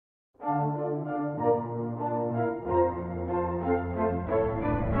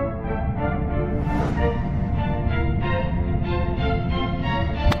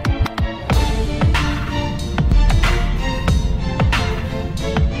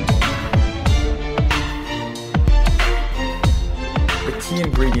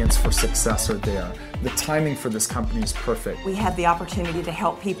ingredients for success are there. The timing for this company is perfect. We have the opportunity to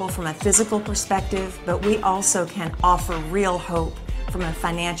help people from a physical perspective, but we also can offer real hope from a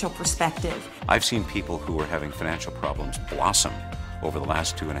financial perspective. I've seen people who were having financial problems blossom over the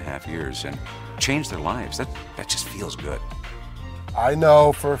last 2.5 years and change their lives. That just feels good. I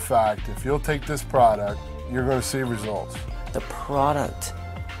know for a fact if you'll take this product, you're going to see results. The product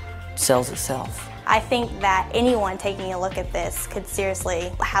sells itself. I think that anyone taking a look at this could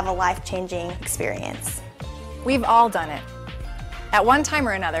seriously have a life-changing experience. We've all done it. At one time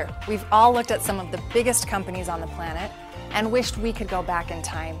or another, we've all looked at some of the biggest companies on the planet and wished we could go back in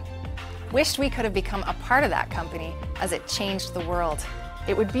time. Wished we could have become a part of that company as it changed the world.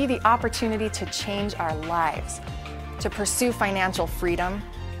 It would be the opportunity to change our lives, to pursue financial freedom,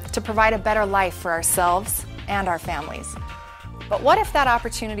 to provide a better life for ourselves and our families. But what if that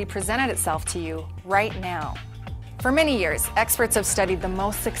opportunity presented itself to you right now? For many years, experts have studied the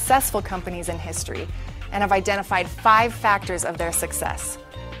most successful companies in history and have identified 5 factors of their success.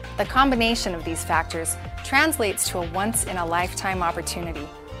 The combination of these factors translates to a once-in-a-lifetime opportunity.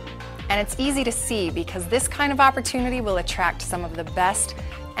 And it's easy to see because this kind of opportunity will attract some of the best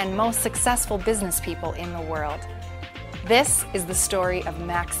and most successful business people in the world. This is the story of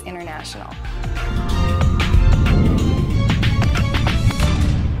Max International.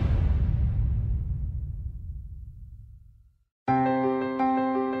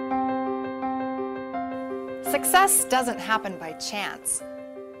 Success doesn't happen by chance,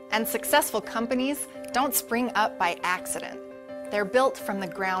 and successful companies don't spring up by accident. They're built from the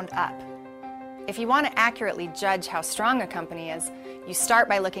ground up. If you want to accurately judge how strong a company is, you start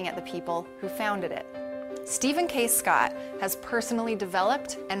by looking at the people who founded it. Stephen K. Scott has personally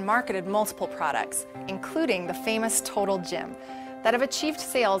developed and marketed multiple products, including the famous Total Gym, that have achieved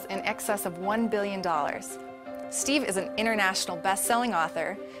sales in excess of $1 billion. Steve is an international best-selling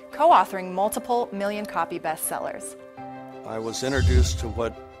author, co-authoring multiple million-copy bestsellers. I was introduced to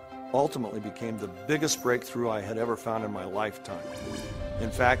what ultimately became the biggest breakthrough I had ever found in my lifetime. In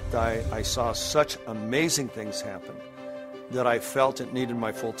fact, I saw such amazing things happen that I felt it needed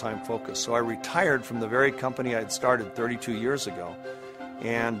my full-time focus. So I retired from the very company I'd started 32 years ago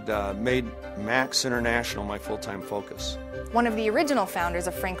and made Max International my full-time focus. One of the original founders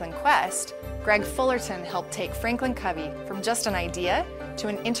of Franklin Quest, Greg Fullerton, helped take Franklin Covey from just an idea to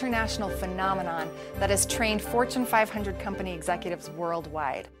an international phenomenon that has trained Fortune 500 company executives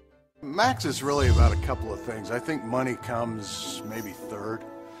worldwide. Max is really about a couple of things. I think money comes maybe third.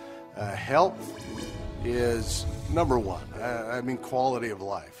 Health is number one. I mean, quality of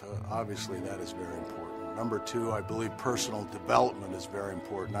life. Obviously, that is very important. Number two, I believe personal development is very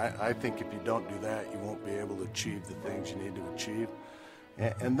important. I think if you don't do that, you won't be able to achieve the things you need to achieve.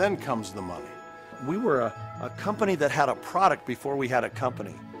 And then comes the money. We were a company that had a product before we had a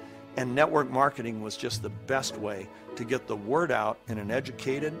company. And network marketing was just the best way to get the word out in an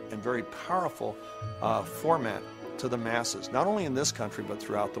educated and very powerful format to the masses, not only in this country, but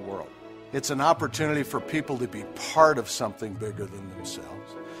throughout the world. It's an opportunity for people to be part of something bigger than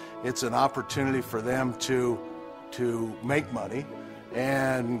themselves. It's an opportunity for them to make money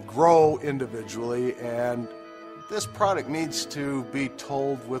and grow individually, and this product needs to be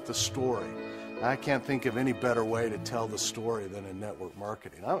told with a story. I can't think of any better way to tell the story than in network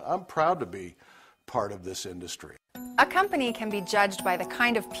marketing. I'm proud to be part of this industry. A company can be judged by the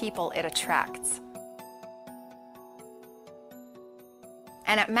kind of people it attracts.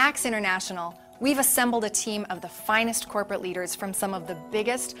 And at Max International, we've assembled a team of the finest corporate leaders from some of the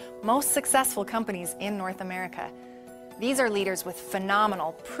biggest, most successful companies in North America. These are leaders with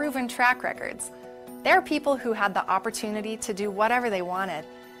phenomenal, proven track records. They're people who had the opportunity to do whatever they wanted,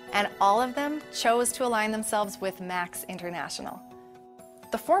 and all of them chose to align themselves with Max International.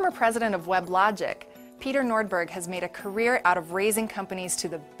 The former president of WebLogic, Peter Nordberg, has made a career out of raising companies to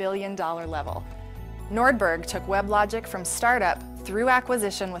the billion-dollar level. Nordberg took WebLogic from startup through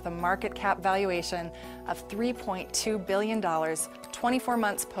acquisition with a market cap valuation of $3.2 billion 24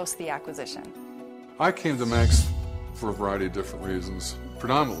 months post the acquisition. I came to Max for a variety of different reasons.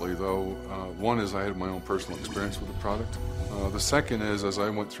 Predominantly, though, one is I had my own personal experience with the product. The second is, as I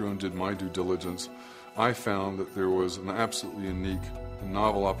went through and did my due diligence, I found that there was an absolutely unique and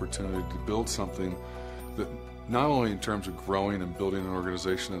novel opportunity to build something that not only in terms of growing and building an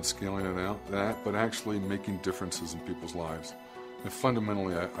organization and scaling it out, but actually making differences in people's lives. And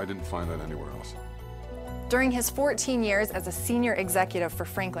fundamentally, I didn't find that anywhere else. During his 14 years as a senior executive for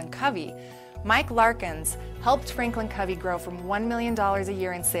Franklin Covey, Mike Larkins helped Franklin Covey grow from $1 million a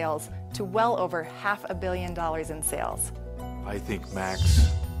year in sales to well over $500 million in sales. I think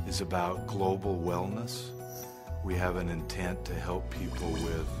Max is about global wellness, We have an intent to help people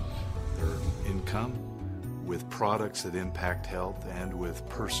with their income, with products that impact health, and with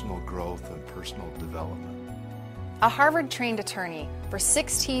personal growth and personal development. A Harvard-trained attorney, for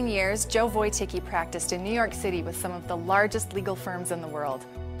 16 years, Joe Wojcicki practiced in New York City with some of the largest legal firms in the world.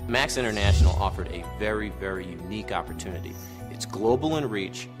 Max International offered a very, very unique opportunity. It's global in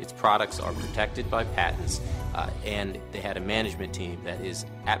reach, its products are protected by patents, and they had a management team that is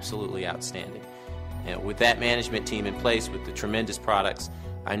absolutely outstanding. And with that management team in place, with the tremendous products,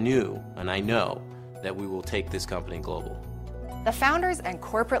 I knew and I know that we will take this company global. The founders and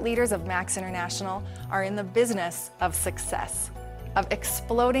corporate leaders of Max International are in the business of success, of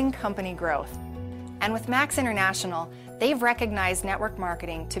exploding company growth. And with Max International, they've recognized network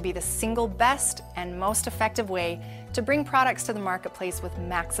marketing to be the single best and most effective way to bring products to the marketplace with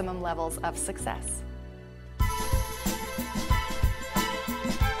maximum levels of success.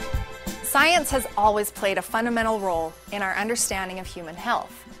 Science has always played a fundamental role in our understanding of human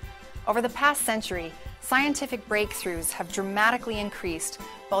health. Over the past century, scientific breakthroughs have dramatically increased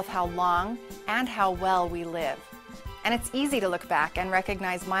both how long and how well we live. And it's easy to look back and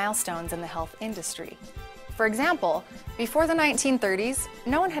recognize milestones in the health industry. For example, before the 1930s,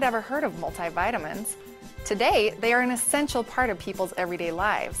 no one had ever heard of multivitamins. Today, they are an essential part of people's everyday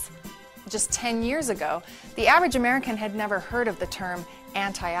lives. Just 10 years ago, the average American had never heard of the term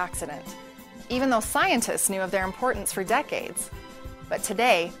antioxidant, even though scientists knew of their importance for decades. But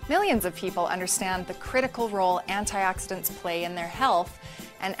today, millions of people understand the critical role antioxidants play in their health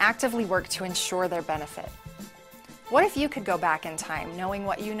and actively work to ensure their benefit. What if you could go back in time knowing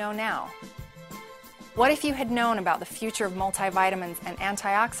what you know now? What if you had known about the future of multivitamins and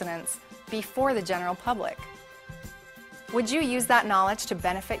antioxidants before the general public? Would you use that knowledge to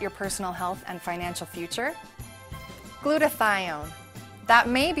benefit your personal health and financial future? Glutathione. That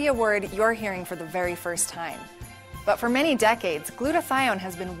may be a word you're hearing for the very first time. But for many decades, glutathione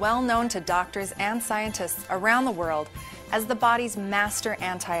has been well known to doctors and scientists around the world as the body's master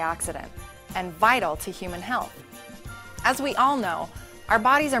antioxidant and vital to human health. As we all know, our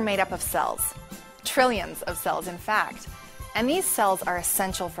bodies are made up of cells, trillions of cells in fact, and these cells are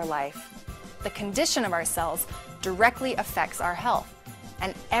essential for life. The condition of our cells directly affects our health,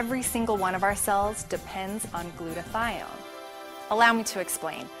 and every single one of our cells depends on glutathione. Allow me to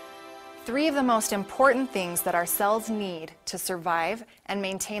explain. 3 of the most important things that our cells need to survive and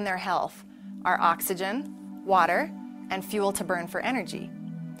maintain their health are oxygen, water, and fuel to burn for energy.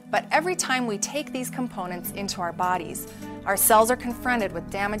 But every time we take these components into our bodies, our cells are confronted with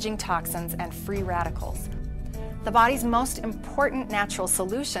damaging toxins and free radicals. The body's most important natural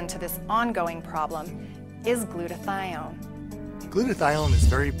solution to this ongoing problem is glutathione. Glutathione is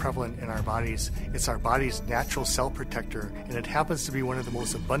very prevalent in our bodies. It's our body's natural cell protector, and it happens to be one of the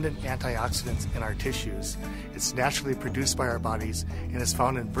most abundant antioxidants in our tissues. It's naturally produced by our bodies and is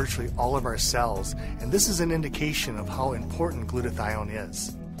found in virtually all of our cells, and this is an indication of how important glutathione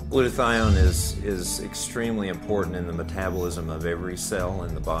is. Glutathione is extremely important in the metabolism of every cell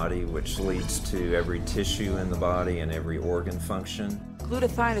in the body, which leads to every tissue in the body and every organ function.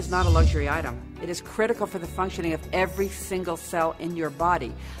 Glutathione is not a luxury item. It is critical for the functioning of every single cell in your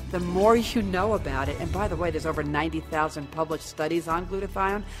body. The more you know about it, and by the way, there's over 90,000 published studies on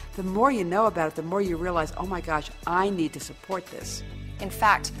glutathione, the more you know about it, the more you realize, oh my gosh, I need to support this. In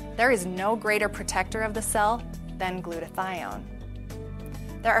fact, there is no greater protector of the cell than glutathione.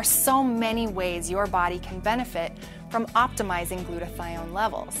 There are so many ways your body can benefit from optimizing glutathione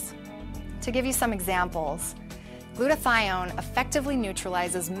levels. To give you some examples, glutathione effectively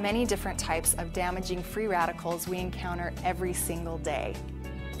neutralizes many different types of damaging free radicals we encounter every single day,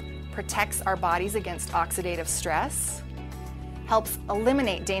 protects our bodies against oxidative stress, helps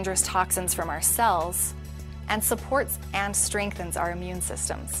eliminate dangerous toxins from our cells, and supports and strengthens our immune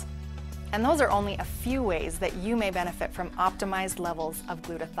systems. And those are only a few ways that you may benefit from optimized levels of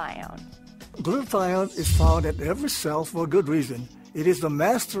glutathione. Glutathione is found in every cell for a good reason. It is the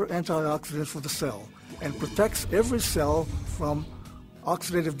master antioxidant for the cell and protects every cell from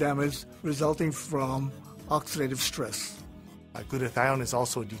oxidative damage resulting from oxidative stress. Glutathione is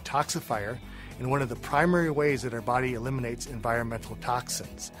also a detoxifier and one of the primary ways that our body eliminates environmental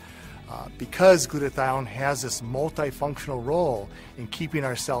toxins. Because glutathione has this multifunctional role in keeping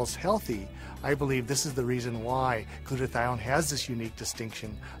our cells healthy, I believe this is the reason why glutathione has this unique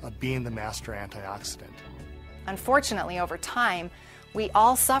distinction of being the master antioxidant. Unfortunately, over time, we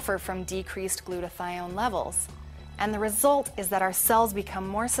all suffer from decreased glutathione levels, and the result is that our cells become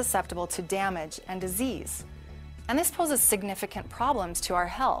more susceptible to damage and disease. And this poses significant problems to our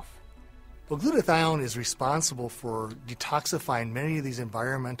health. Well, glutathione is responsible for detoxifying many of these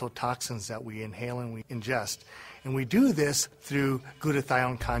environmental toxins that we inhale and we ingest. And we do this through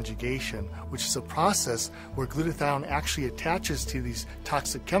glutathione conjugation, which is a process where glutathione actually attaches to these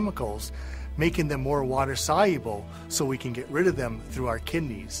toxic chemicals, making them more water soluble so we can get rid of them through our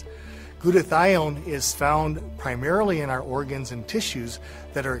kidneys. Glutathione is found primarily in our organs and tissues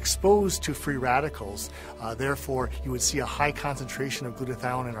that are exposed to free radicals. Therefore, you would see a high concentration of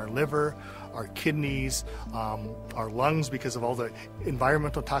glutathione in our liver, our kidneys, our lungs because of all the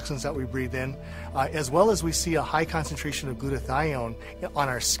environmental toxins that we breathe in, as well as we see a high concentration of glutathione on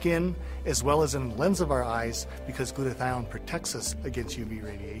our skin as well as in the lens of our eyes because glutathione protects us against UV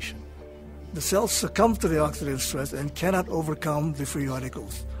radiation. The cells succumb to the oxidative stress and cannot overcome the free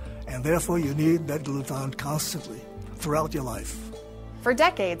radicals. And therefore you need that glutathione constantly throughout your life. For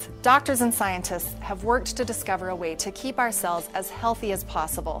decades, doctors and scientists have worked to discover a way to keep our cells as healthy as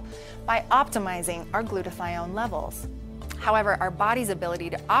possible by optimizing our glutathione levels. However, our body's ability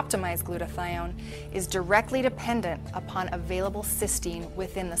to optimize glutathione is directly dependent upon available cysteine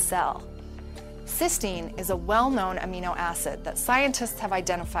within the cell. Cysteine is a well-known amino acid that scientists have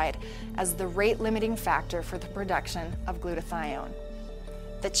identified as the rate-limiting factor for the production of glutathione.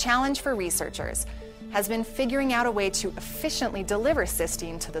 The challenge for researchers has been figuring out a way to efficiently deliver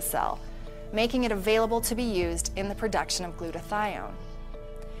cysteine to the cell, making it available to be used in the production of glutathione.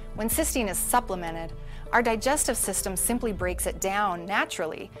 When cysteine is supplemented, our digestive system simply breaks it down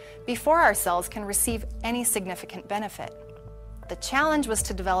naturally before our cells can receive any significant benefit. The challenge was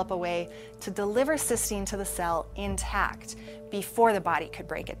to develop a way to deliver cysteine to the cell intact before the body could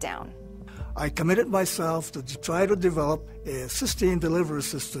break it down. I committed myself to try to develop a cysteine delivery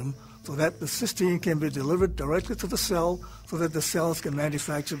system so that the cysteine can be delivered directly to the cell so that the cells can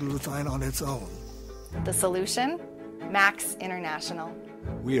manufacture glutathione on its own. The solution? Max International.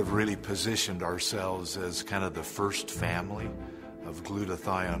 We have really positioned ourselves as kind of the first family of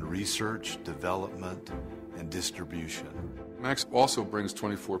glutathione research, development, and distribution. Max also brings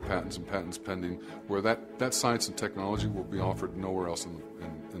 24 patents and patents pending where that science and technology will be offered nowhere else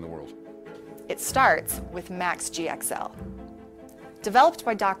in the world. It starts with Max GXL. Developed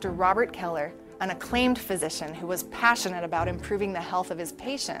by Dr. Robert Keller, an acclaimed physician who was passionate about improving the health of his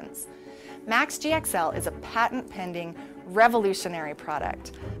patients, Max GXL is a patent-pending, revolutionary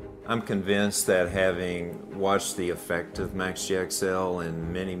product. I'm convinced that having watched the effect of Max GXL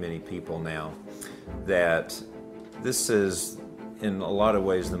in many, many people now, that this is in a lot of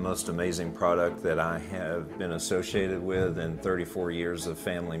ways the most amazing product that I have been associated with in 34 years of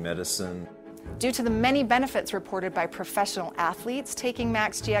family medicine. Due to the many benefits reported by professional athletes taking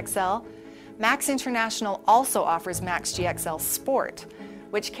Max GXL, Max International also offers Max GXL Sport,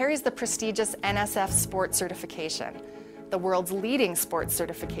 which carries the prestigious NSF Sport certification, the world's leading sports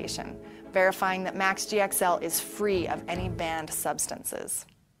certification, verifying that Max GXL is free of any banned substances.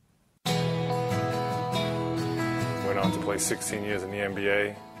 Went on to play 16 years in the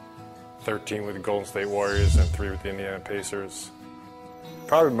NBA, 13 with the Golden State Warriors and 3 with the Indiana Pacers.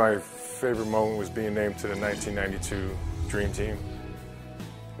 Probably my favorite moment was being named to the 1992 Dream Team.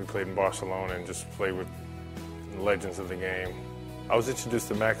 We played in Barcelona and just played with legends of the game. I was introduced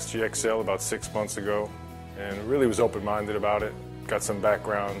to Max GXL about 6 months ago and really was open-minded about it. Got some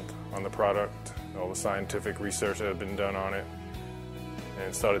background on the product, all the scientific research that had been done on it,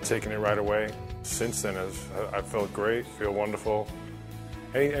 and started taking it right away. Since then, I felt great, feel wonderful.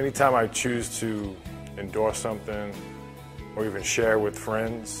 Anytime I choose to endorse something or even share with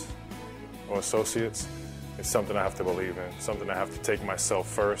friends or associates, it's something I have to believe in, something I have to take myself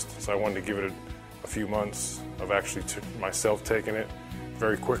first. So I wanted to give it a few months of actually myself taking it.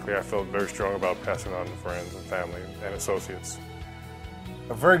 Very quickly, I felt very strong about passing it on to friends and family and associates.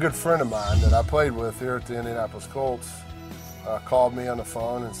 A very good friend of mine that I played with here at the Indianapolis Colts called me on the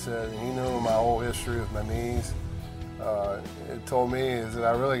phone and said he knew my whole history with my knees. It told me is that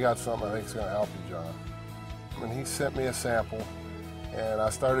I really got something I think is going to help you, John. And he sent me a sample, and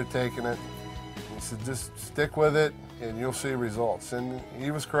I started taking it. He said, just stick with it, and you'll see results. And he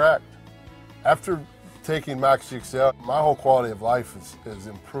was correct. After taking Max GXL, my whole quality of life is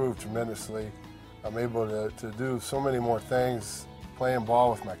improved tremendously. I'm able to do so many more things, playing ball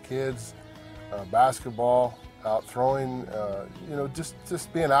with my kids, basketball, out throwing,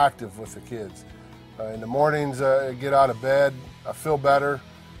 just being active with the kids. In the mornings, I get out of bed, I feel better,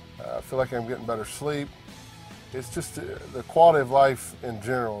 I feel like I'm getting better sleep. It's just the quality of life in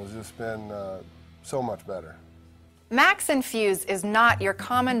general has just been so much better. Max Infuse is not your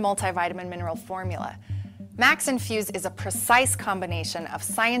common multivitamin mineral formula. Max Infuse is a precise combination of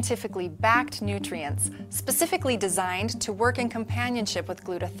scientifically backed nutrients specifically designed to work in companionship with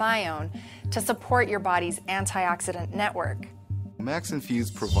glutathione to support your body's antioxidant network. Max Infuse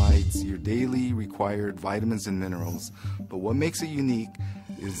provides your daily required vitamins and minerals, but what makes it unique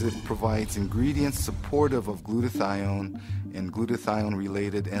is it provides ingredients supportive of glutathione and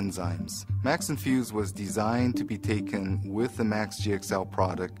glutathione-related enzymes. Max Infuse was designed to be taken with the Max GXL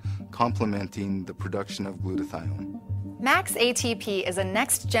product, complementing the production of glutathione. Max ATP is a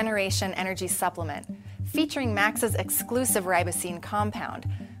next-generation energy supplement featuring Max's exclusive ribosine compound,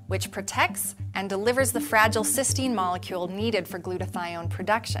 which protects and delivers the fragile cysteine molecule needed for glutathione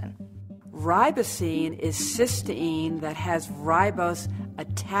production. Ribosine is cysteine that has ribose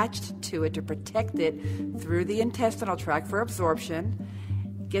attached to it to protect it through the intestinal tract for absorption,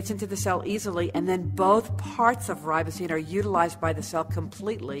 gets into the cell easily, and then both parts of ribosine are utilized by the cell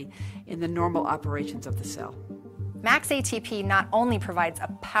completely in the normal operations of the cell. Max ATP not only provides a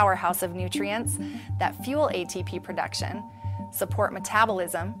powerhouse of nutrients that fuel ATP production, support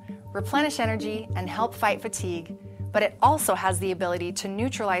metabolism, replenish energy, and help fight fatigue, but it also has the ability to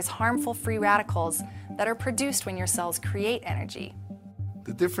neutralize harmful free radicals that are produced when your cells create energy.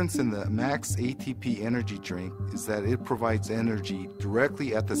 The difference in the Max ATP energy drink is that it provides energy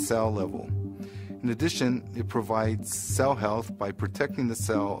directly at the cell level. In addition, it provides cell health by protecting the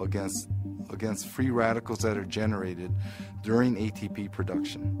cell against free radicals that are generated during ATP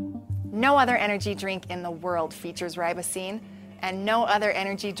production. No other energy drink in the world features ribosine, and no other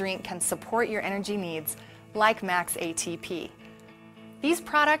energy drink can support your energy needs like Max ATP. These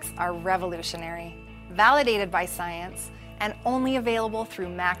products are revolutionary, validated by science, and only available through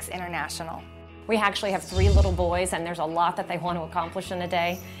Max International. We actually have 3 little boys, and there's a lot that they want to accomplish in a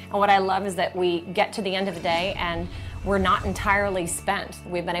day. And what I love is that we get to the end of the day and we're not entirely spent.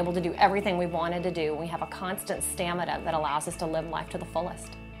 We've been able to do everything we wanted to do. We have a constant stamina that allows us to live life to the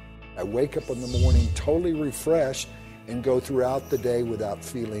fullest. I wake up in the morning totally refreshed and go throughout the day without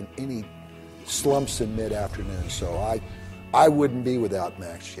feeling any slumps in mid-afternoon. So I wouldn't be without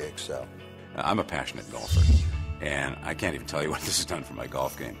Max GXL. I'm a passionate golfer, and I can't even tell you what this has done for my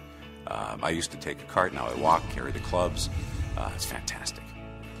golf game. I used to take a cart, now I walk, carry the clubs. It's fantastic.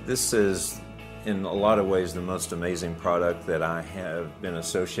 This is, in a lot of ways, the most amazing product that I have been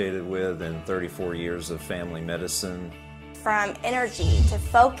associated with in 34 years of family medicine. From energy to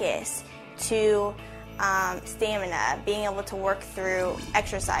focus to stamina, being able to work through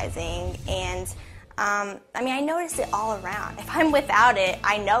exercising, and I notice it all around. If I'm without it,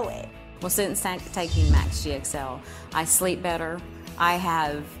 I know it. Well, since taking Max GXL, I sleep better, I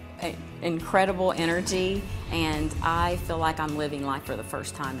have incredible energy, and I feel like I'm living life for the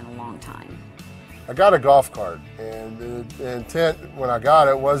first time in a long time. I got a golf cart, and the intent when I got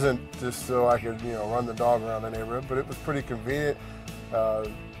it wasn't just so I could, run the dog around the neighborhood, but it was pretty convenient.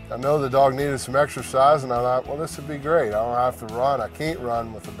 I know the dog needed some exercise, and I thought, well, this would be great. I don't have to run. I can't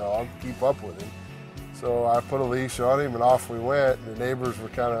run with the dog, keep up with him. So I put a leash on him, and off we went. The neighbors were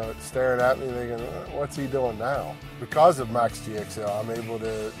kind of staring at me thinking, what's he doing now? Because of Max GXL, I'm able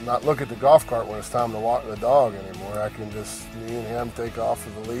to not look at the golf cart when it's time to walk the dog anymore. I can just, me and him, take off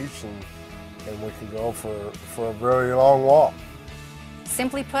of the leash, and we can go for a very long walk.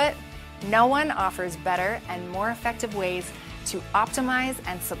 Simply put, no one offers better and more effective ways to optimize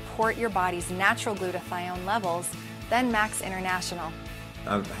and support your body's natural glutathione levels than Max International.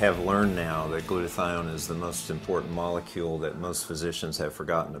 I have learned now that glutathione is the most important molecule that most physicians have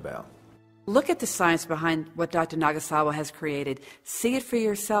forgotten about. Look at the science behind what Dr. Nagasawa has created. See it for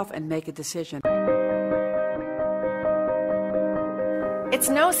yourself and make a decision. It's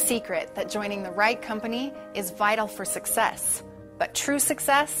no secret that joining the right company is vital for success. But true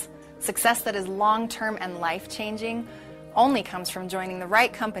success, success that is long-term and life-changing, only comes from joining the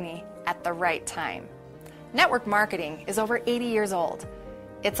right company at the right time. Network marketing is over 80 years old.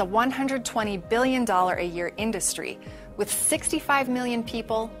 It's a $120 billion a year industry with 65 million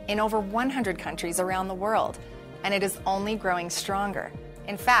people in over 100 countries around the world, and it is only growing stronger.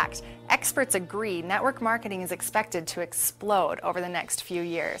 In fact, experts agree network marketing is expected to explode over the next few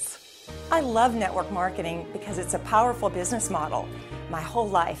years. I love network marketing because it's a powerful business model. My whole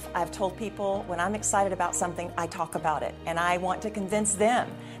life, I've told people when I'm excited about something, I talk about it, and I want to convince them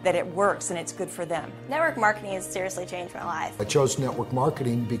that it works and it's good for them. Network marketing has seriously changed my life. I chose network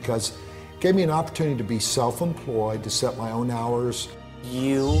marketing because it gave me an opportunity to be self-employed, to set my own hours.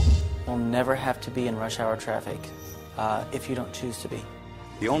 You will never have to be in rush hour traffic if you don't choose to be.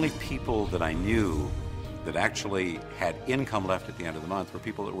 The only people that I knew that actually had income left at the end of the month were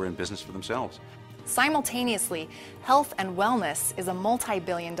people that were in business for themselves. Simultaneously, health and wellness is a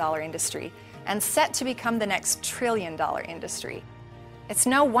multi-billion-dollar industry and set to become the next trillion-dollar industry. It's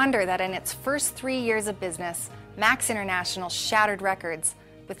no wonder that in its first 3 years of business, Max International shattered records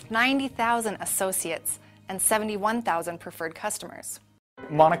with 90,000 associates and 71,000 preferred customers.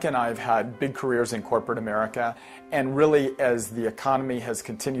 Monica and I have had big careers in corporate America, and really as the economy has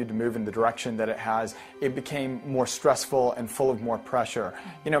continued to move in the direction that it has, it became more stressful and full of more pressure.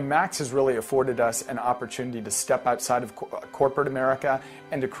 You know, Max has really afforded us an opportunity to step outside of corporate America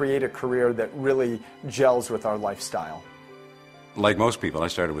and to create a career that really gels with our lifestyle. Like most people, I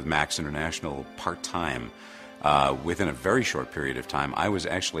started with Max International part-time. Within a very short period of time, I was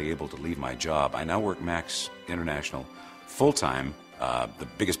actually able to leave my job. I now work Max International full-time. The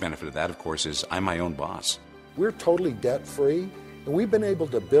biggest benefit of that, of course, is I'm my own boss. We're totally debt-free, and we've been able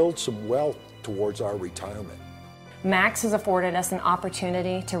to build some wealth towards our retirement. Max has afforded us an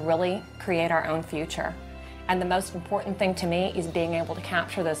opportunity to really create our own future. And the most important thing to me is being able to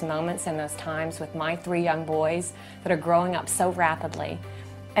capture those moments and those times with my 3 young boys that are growing up so rapidly.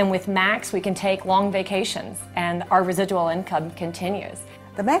 And with Max, we can take long vacations, and our residual income continues.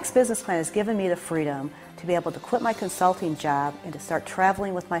 The Max business plan has given me the freedom to be able to quit my consulting job and to start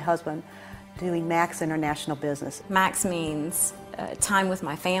traveling with my husband doing Max International business. Max means time with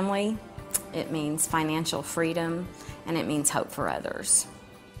my family, it means financial freedom, and it means hope for others.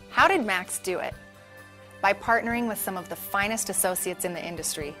 How did Max do it? By partnering with some of the finest associates in the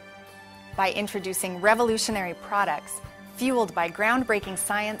industry, by introducing revolutionary products fueled by groundbreaking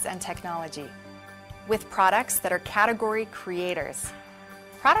science and technology, with products that are category creators,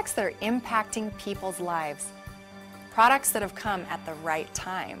 products that are impacting people's lives, products that have come at the right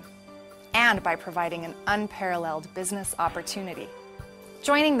time, and by providing an unparalleled business opportunity.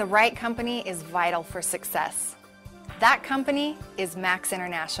 Joining the right company is vital for success. That company is Max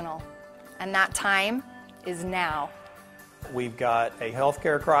International, and that time is now. We've got a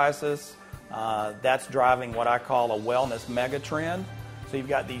healthcare crisis that's driving what I call a wellness megatrend. So you've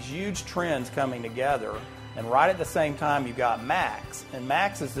got these huge trends coming together, and right at the same time you've got Max. And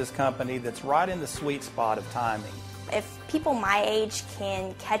Max is this company that's right in the sweet spot of timing. If people my age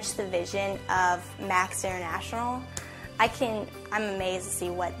can catch the vision of Max International, I'm amazed to see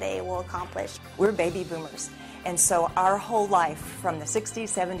what they will accomplish. We're baby boomers, and so our whole life, from the 60s,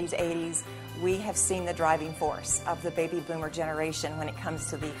 70s, 80s, we have seen the driving force of the baby boomer generation when it comes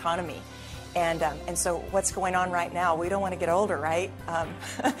to the economy. And so what's going on right now, we don't want to get older, right?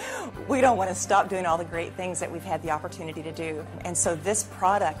 We don't want to stop doing all the great things that we've had the opportunity to do. And so this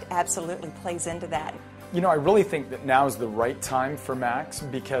product absolutely plays into that. You know, I really think that now is the right time for Max,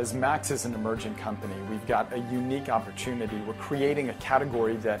 because Max is an emerging company. We've got a unique opportunity. We're creating a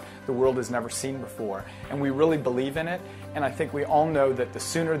category that the world has never seen before, and we really believe in it. And I think we all know that the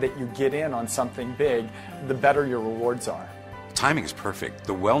sooner that you get in on something big, the better your rewards are. Timing is perfect.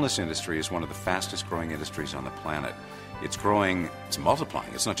 The wellness industry is one of the fastest growing industries on the planet. It's growing, it's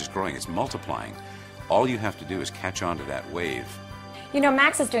multiplying. It's not just growing, it's multiplying. All you have to do is catch on to that wave. You know,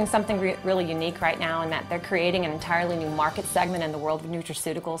 Max is doing something really unique right now in that they're creating an entirely new market segment in the world of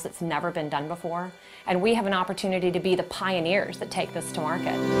nutraceuticals that's never been done before. And we have an opportunity to be the pioneers that take this to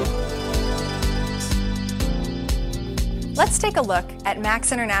market. Let's take a look at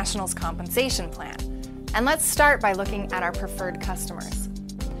Max International's compensation plan. And let's start by looking at our preferred customers.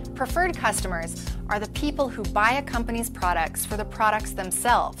 Preferred customers are the people who buy a company's products for the products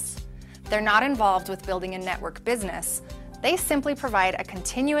themselves. They're not involved with building a network business. They simply provide a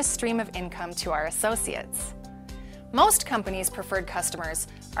continuous stream of income to our associates. Most companies' preferred customers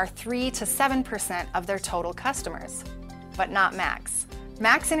are 3 to 7% of their total customers, but not Max.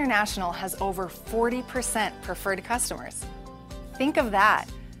 Max International has over 40% preferred customers. Think of that.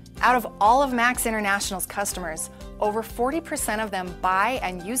 Out of all of Max International's customers, over 40% of them buy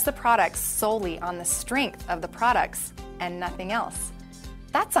and use the products solely on the strength of the products and nothing else.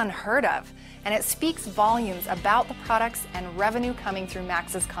 That's unheard of, and it speaks volumes about the products and revenue coming through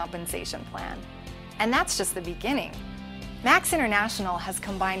Max's compensation plan. And that's just the beginning. Max International has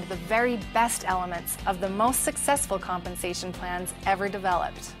combined the very best elements of the most successful compensation plans ever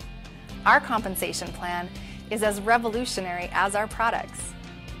developed. Our compensation plan is as revolutionary as our products.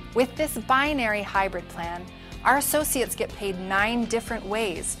 With this binary hybrid plan, our associates get paid 9 different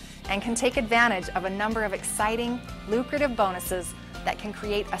ways and can take advantage of a number of exciting, lucrative bonuses that can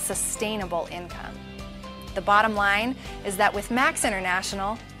create a sustainable income. The bottom line is that with Max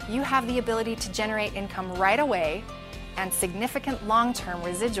International, you have the ability to generate income right away and significant long-term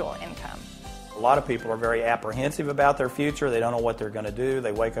residual income. A lot of people are very apprehensive about their future. They don't know what they're going to do.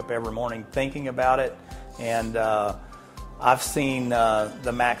 They wake up every morning thinking about it. And I've seen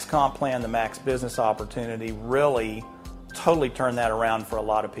the Max Comp Plan, the Max Business Opportunity really totally turned that around for a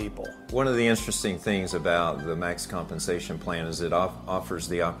lot of people. One of the interesting things about the Max Compensation Plan is it offers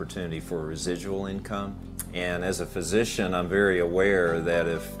the opportunity for residual income. And as a physician, I'm very aware that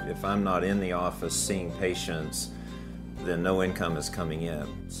if I'm not in the office seeing patients, then no income is coming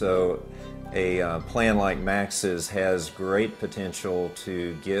in. So a plan like Max's has great potential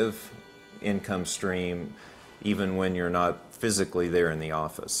to give income stream even when you're not physically there in the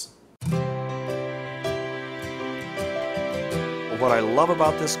office. What I love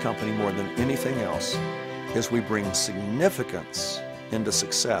about this company more than anything else is we bring significance into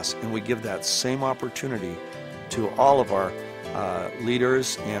success, and we give that same opportunity to all of our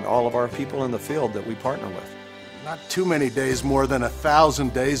leaders and all of our people in the field that we partner with. Not too many days, more than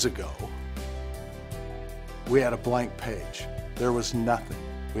 1,000 days ago, we had a blank page. There was nothing.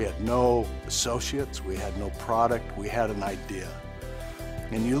 We had no associates, we had no product, we had an idea.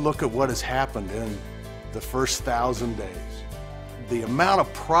 And you look at what has happened in the first 1,000 days. The amount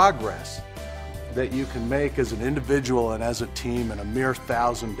of progress that you can make as an individual and as a team in a mere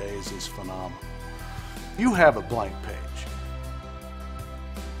 1,000 days is phenomenal. You have a blank page.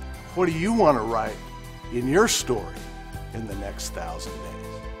 What do you want to write in your story in the next 1,000 days?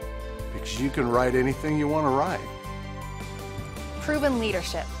 Because you can write anything you want to write. Proven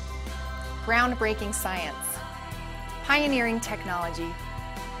leadership, groundbreaking science, pioneering technology,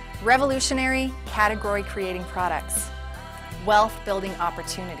 revolutionary category-creating products, wealth-building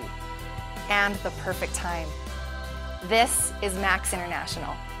opportunity, and the perfect time. This is Max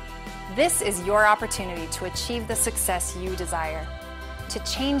International. This is your opportunity to achieve the success you desire, to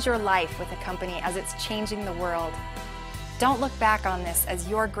change your life with a company as it's changing the world. Don't look back on this as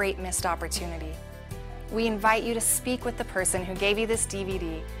your great missed opportunity. We invite you to speak with the person who gave you this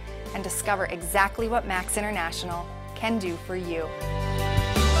DVD and discover exactly what Max International can do for you.